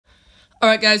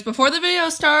Alright guys, before the video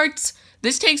starts,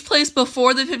 this takes place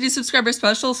before the 50 subscriber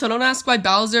special, so don't ask why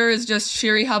Bowser is just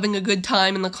Sherry having a good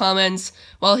time in the comments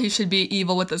while he should be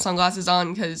evil with the sunglasses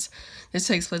on, because this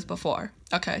takes place before.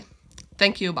 Okay.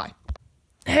 Thank you, bye.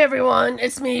 Hey everyone,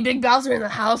 it's me, Big Bowser in the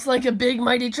house, like a big,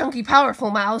 mighty, chunky, powerful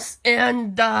mouse,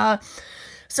 and,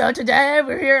 so today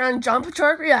we're here on John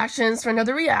Patrick Reactions for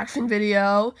another reaction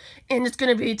video, and it's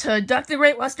gonna be to Duck the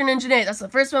Great Western Engine 8. That's the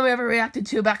first one we ever reacted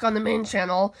to back on the main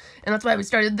channel, and that's why we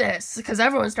started this, because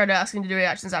everyone started asking to do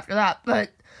reactions after that, but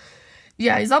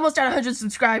yeah, he's almost at 100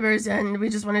 subscribers, and we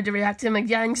just wanted to react to him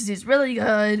again, because he's really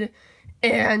good,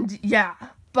 and yeah.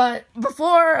 But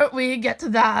before we get to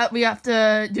that, we have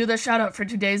to do the shout out for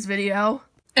today's video.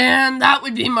 And that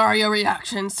would be Mario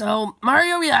Reactions. So,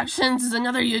 Mario Reactions is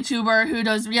another YouTuber who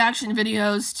does reaction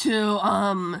videos to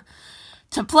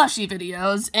plushie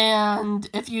videos. And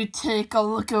if you take a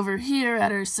look over here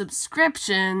at her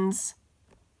subscriptions...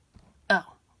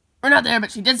 Oh, we're not there,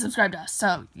 but she did subscribe to us.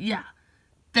 So, yeah.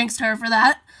 Thanks to her for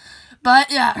that.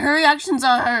 But, yeah, her reactions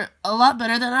are a lot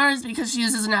better than ours because she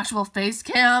uses an actual face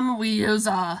cam. We use,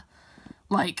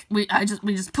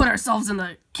 we just put ourselves in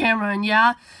the camera and,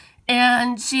 yeah.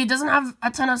 And she doesn't have a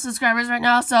ton of subscribers right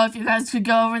now, so if you guys could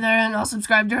go over there and all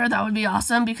subscribe to her, that would be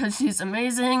awesome because she's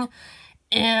amazing.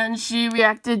 And she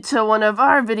reacted to one of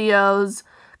our videos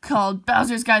called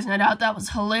Bowser's Guys Night Out. That was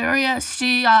hilarious.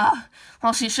 She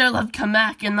sure loved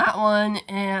Kamek in that one,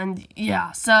 and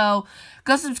yeah, so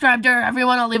go subscribe to her,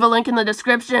 everyone. I'll leave a link in the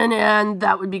description, and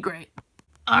that would be great.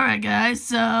 Alright, guys,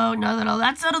 so now that all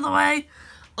that's out of the way,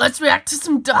 let's react to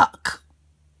some Duck.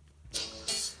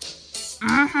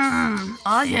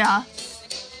 Oh, yeah.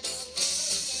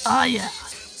 Oh, yeah.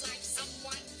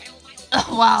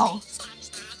 Oh, wow.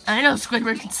 I know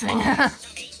Squidward can sing.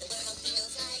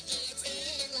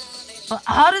 But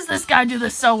how does this guy do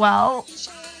this so well? It's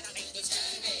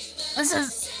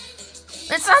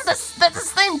not the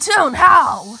same tune.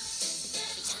 How?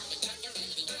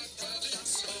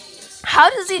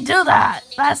 How does he do that?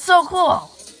 That's so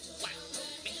cool.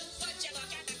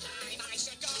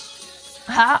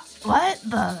 How? What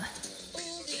the?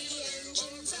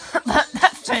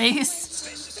 that face.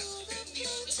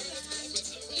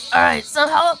 Alright,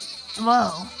 somehow...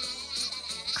 Whoa.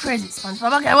 Crazy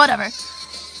SpongeBob. Okay, whatever.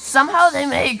 Somehow they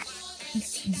make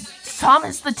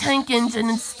Thomas the Tank Engine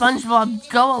and SpongeBob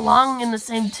go along in the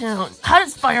same tune. How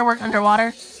does fire work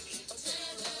underwater?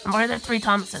 And why are there 3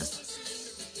 Thomases?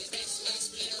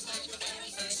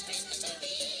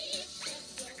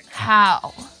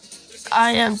 How?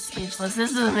 I am speechless.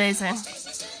 This is amazing.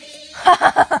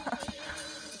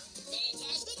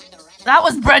 That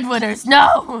was Breadwinners.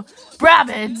 No!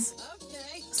 Brabbids.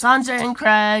 Sanjay and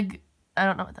Craig. I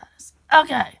don't know what that is.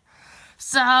 Okay.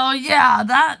 So, yeah,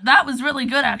 that was really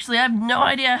good, actually. I have no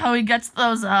idea how he gets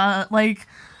those,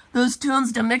 those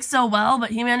tunes to mix so well,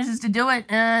 but he manages to do it,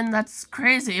 and that's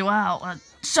crazy. Wow.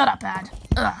 Shut up, Ad.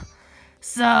 Ugh.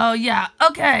 So, yeah,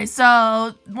 okay,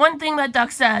 so one thing that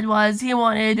Duck said was he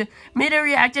wanted me to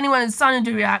react, anyone and Sonic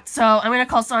to react, so I'm going to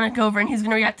call Sonic over and he's going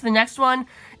to react to the next one,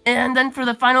 and then for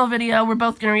the final video, we're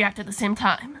both going to react at the same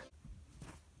time.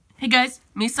 Hey guys,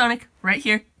 me Sonic, right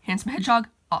here, handsome hedgehog,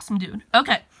 awesome dude.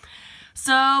 Okay,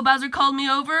 so Bowser called me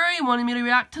over, he wanted me to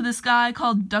react to this guy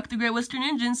called Duck the Great Western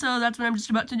Engine, so that's what I'm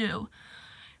just about to do.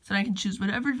 So I can choose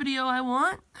whatever video I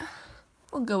want.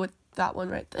 We'll go with that one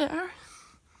right there.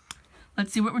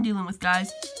 Let's see what we're dealing with,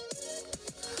 guys.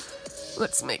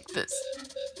 Let's make this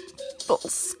full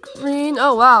screen.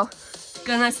 Oh, wow.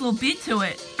 Got a nice little beat to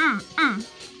it.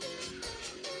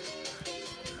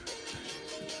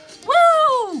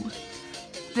 Woo!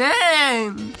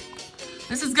 Dang!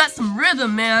 This has got some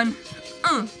rhythm, man.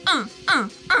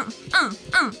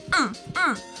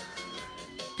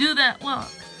 Do that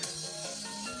walk.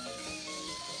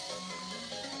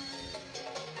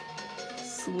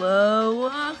 Slow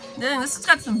walk. Dang, this has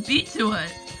got some beat to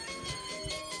it.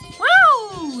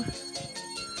 Woo!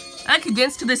 I could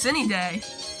dance to this any day.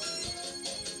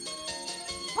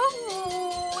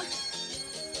 Woo!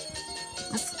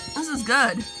 This is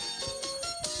good.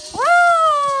 Woo!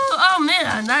 Oh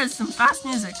man, that is some fast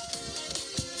music.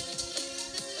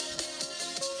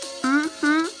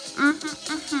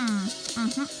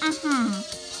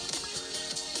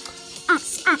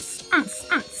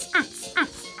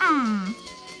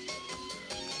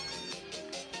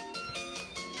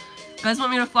 You guys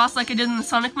want me to floss like I did in the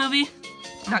Sonic movie?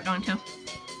 I'm not going to.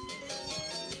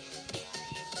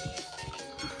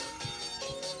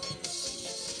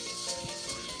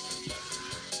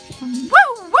 Woo!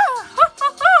 Woo! Woo!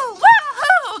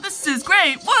 Woo! This is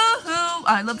great! Woohoo!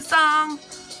 I love the song.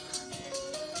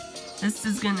 This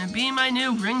is gonna be my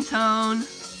new ringtone.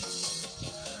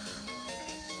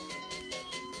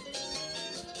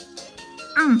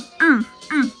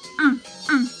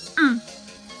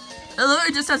 It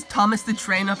literally just has Thomas the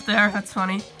Train up there. That's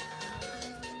funny.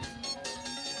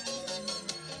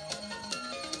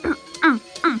 Woo!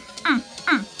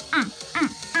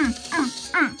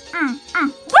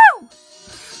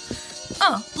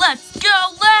 Oh, let's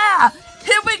go there!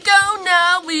 Here we go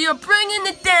now, we are bringing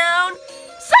it down.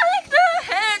 Sonic the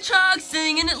Hedgehog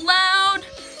singing it loud.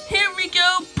 Here we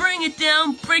go, bring it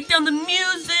down, break down the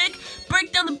music,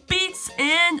 break down the beats,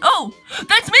 and oh,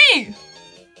 that's me!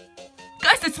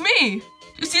 Guys, that's me!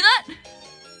 You see that?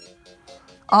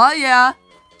 Oh yeah.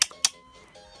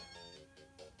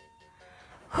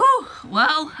 Whew,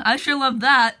 well, I sure love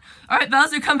that. Alright,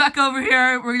 Bowser, come back over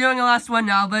here. We're doing the last one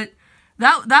now, but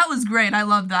that was great. I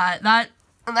love that. That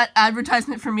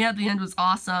advertisement for me at the end was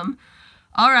awesome.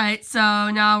 Alright, so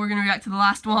now we're gonna react to the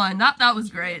last one. That was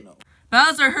great.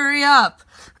 Bowser, hurry up!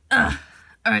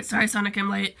 Alright, sorry Sonic, I'm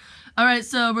late. Alright,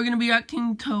 so we're gonna be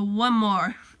reacting to one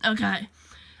more. Okay.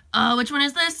 Which one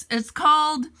is this? It's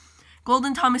called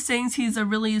Golden Thomas Sings He's a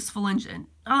Really Useful Engine.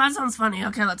 Oh, that sounds funny.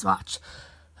 Okay, let's watch.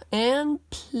 And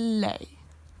play.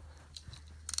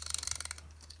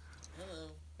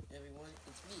 Hello, everyone.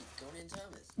 It's me, Golden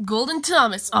Thomas. Golden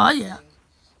Thomas. Oh, yeah.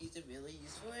 He's a really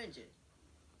useful engine.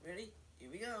 Ready? Here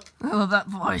we go. I love that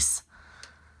voice.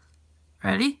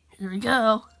 Ready? Here we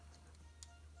go.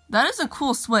 That is a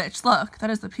cool switch. Look, that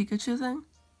is the Pikachu thing.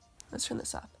 Let's turn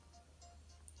this up.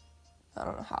 I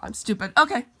don't know how. I'm stupid.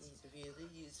 Okay. He's a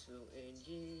really useful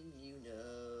engine, you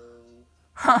know.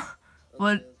 Huh.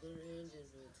 What?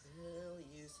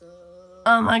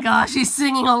 Oh my gosh, he's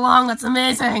singing along. That's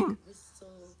amazing.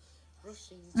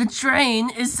 The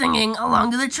train is singing along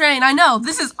to the train. I know.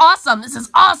 This is awesome. This is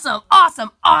awesome.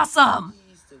 Awesome. Awesome.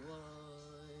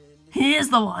 He is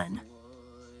the one.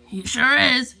 He sure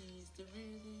is.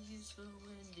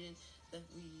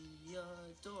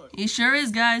 He sure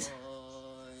is, guys.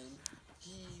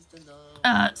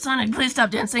 Sonic, please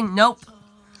stop dancing. Nope.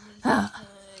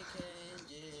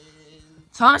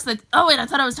 Thomas the... Oh, wait, I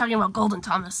thought I was talking about Golden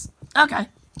Thomas. Okay.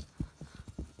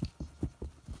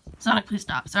 Sonic, please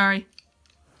stop. Sorry.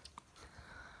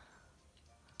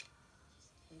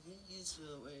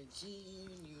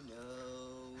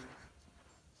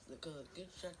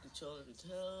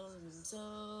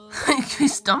 He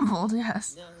stumbled,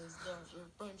 yes.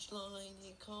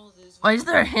 Why is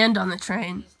there a hand on the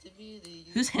train?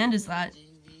 Whose hand is that?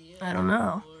 I don't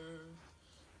know.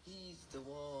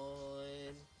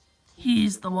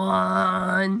 He's the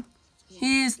one.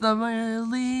 He's the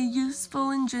really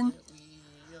useful engine.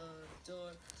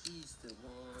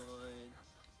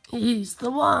 He's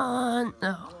the one.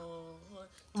 No.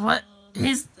 What?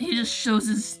 He just shows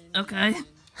his... Okay.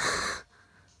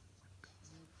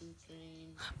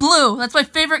 Blue. That's my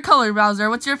favorite color, Bowser.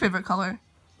 What's your favorite color?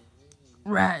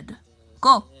 Red.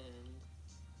 Cool.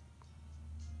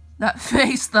 That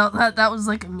face, though, that was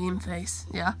like a meme face.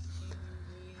 Yeah.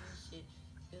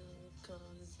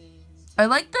 I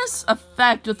like this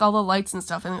effect with all the lights and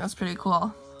stuff. I think that's pretty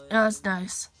cool. Yeah, that's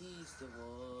nice. He's the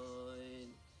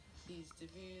one. He's the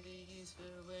really useful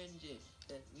engine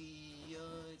that we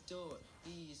adore.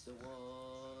 He's the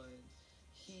one.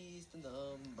 He's the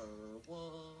number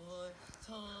one.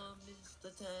 Thomas the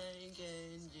Tank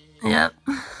Engine. Yep.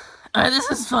 Alright, this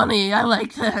is funny. I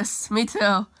like this. Me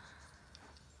too.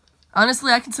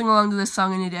 Honestly, I can sing along to this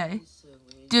song any day.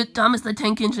 Dude, Thomas the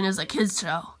Tank Engine is a kid's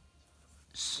show.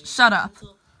 Shut up.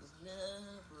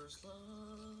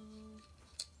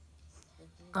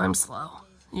 I'm slow.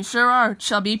 You sure are,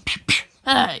 chubby.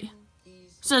 Hey.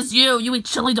 Says you eat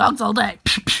chili dogs all day.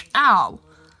 Ow.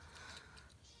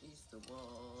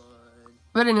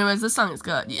 But anyways, this song is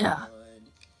good, yeah.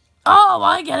 Oh,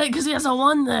 I get it, because he has a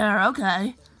 1 there.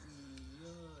 Okay.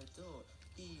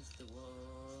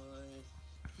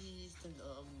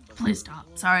 Please stop.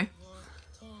 Sorry.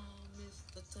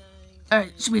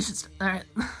 Alright, we should... Alright,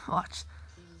 watch.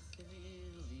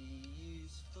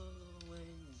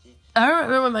 I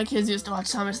remember when my kids used to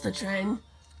watch Thomas the Train.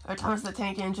 Or Thomas the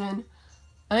Tank Engine.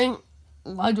 I think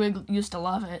Ludwig used to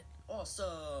love it.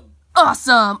 Awesome!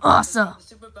 Awesome! Awesome!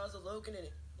 Super Bowser Logan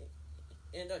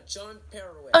and John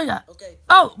Perroway. Oh, yeah. Okay.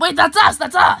 Oh, wait, that's us!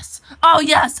 That's us! Oh,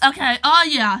 yes, okay. Oh,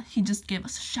 yeah. He just gave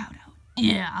us a shout-out.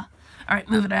 Yeah. Alright,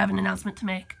 move it. I have an announcement to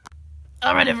make.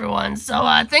 Alright, everyone, so,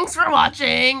 thanks for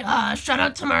watching. Shout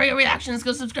out to Mario Reactions,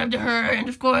 go subscribe to her, and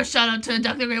of course, shout out to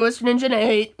Duck the Great Western Ninja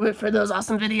 8 for those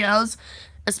awesome videos,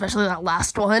 especially that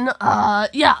last one.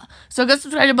 Yeah, so go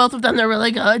subscribe to both of them, they're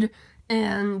really good,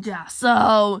 and yeah,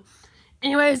 so,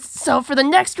 anyways, so for the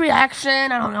next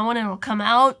reaction, I don't know when it'll come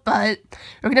out, but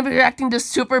we're gonna be reacting to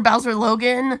Super Bowser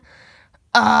Logan.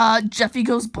 Jeffy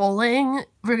Goes Bowling.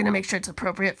 We're gonna make sure it's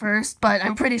appropriate first, but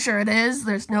I'm pretty sure it is.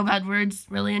 There's no bad words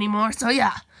really anymore, so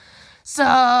yeah.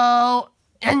 So,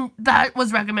 and that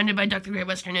was recommended by Duck the Great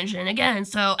Western Ninja, and again,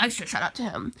 so extra shout out to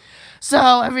him.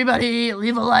 So, everybody,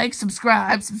 leave a like,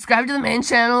 subscribe to the main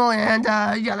channel, and,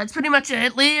 yeah, that's pretty much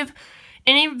it. Leave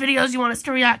any videos you want us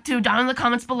to react to down in the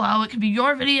comments below. It could be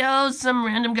your videos, some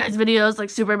random guy's videos like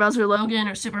Super Bowser Logan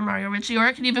or Super Mario Richie, or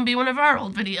it could even be one of our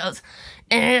old videos.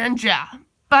 And yeah,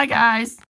 bye guys!